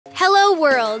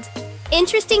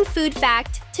Interesting food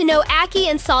fact to know ackee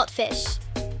and saltfish.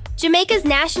 Jamaica's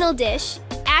national dish,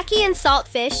 ackee and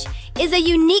saltfish, is a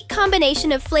unique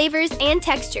combination of flavors and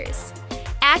textures.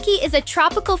 Ackee is a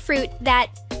tropical fruit that,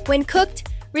 when cooked,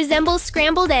 resembles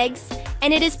scrambled eggs,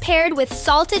 and it is paired with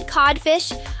salted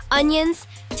codfish, onions,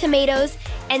 tomatoes,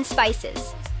 and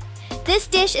spices. This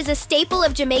dish is a staple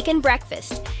of Jamaican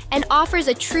breakfast and offers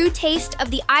a true taste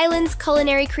of the island's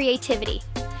culinary creativity.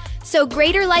 So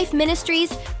Greater Life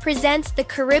Ministries presents the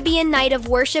Caribbean Night of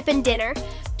Worship and Dinner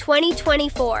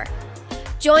 2024.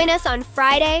 Join us on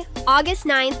Friday, August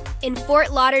 9th in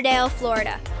Fort Lauderdale,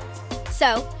 Florida.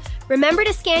 So, remember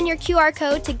to scan your QR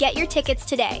code to get your tickets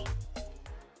today.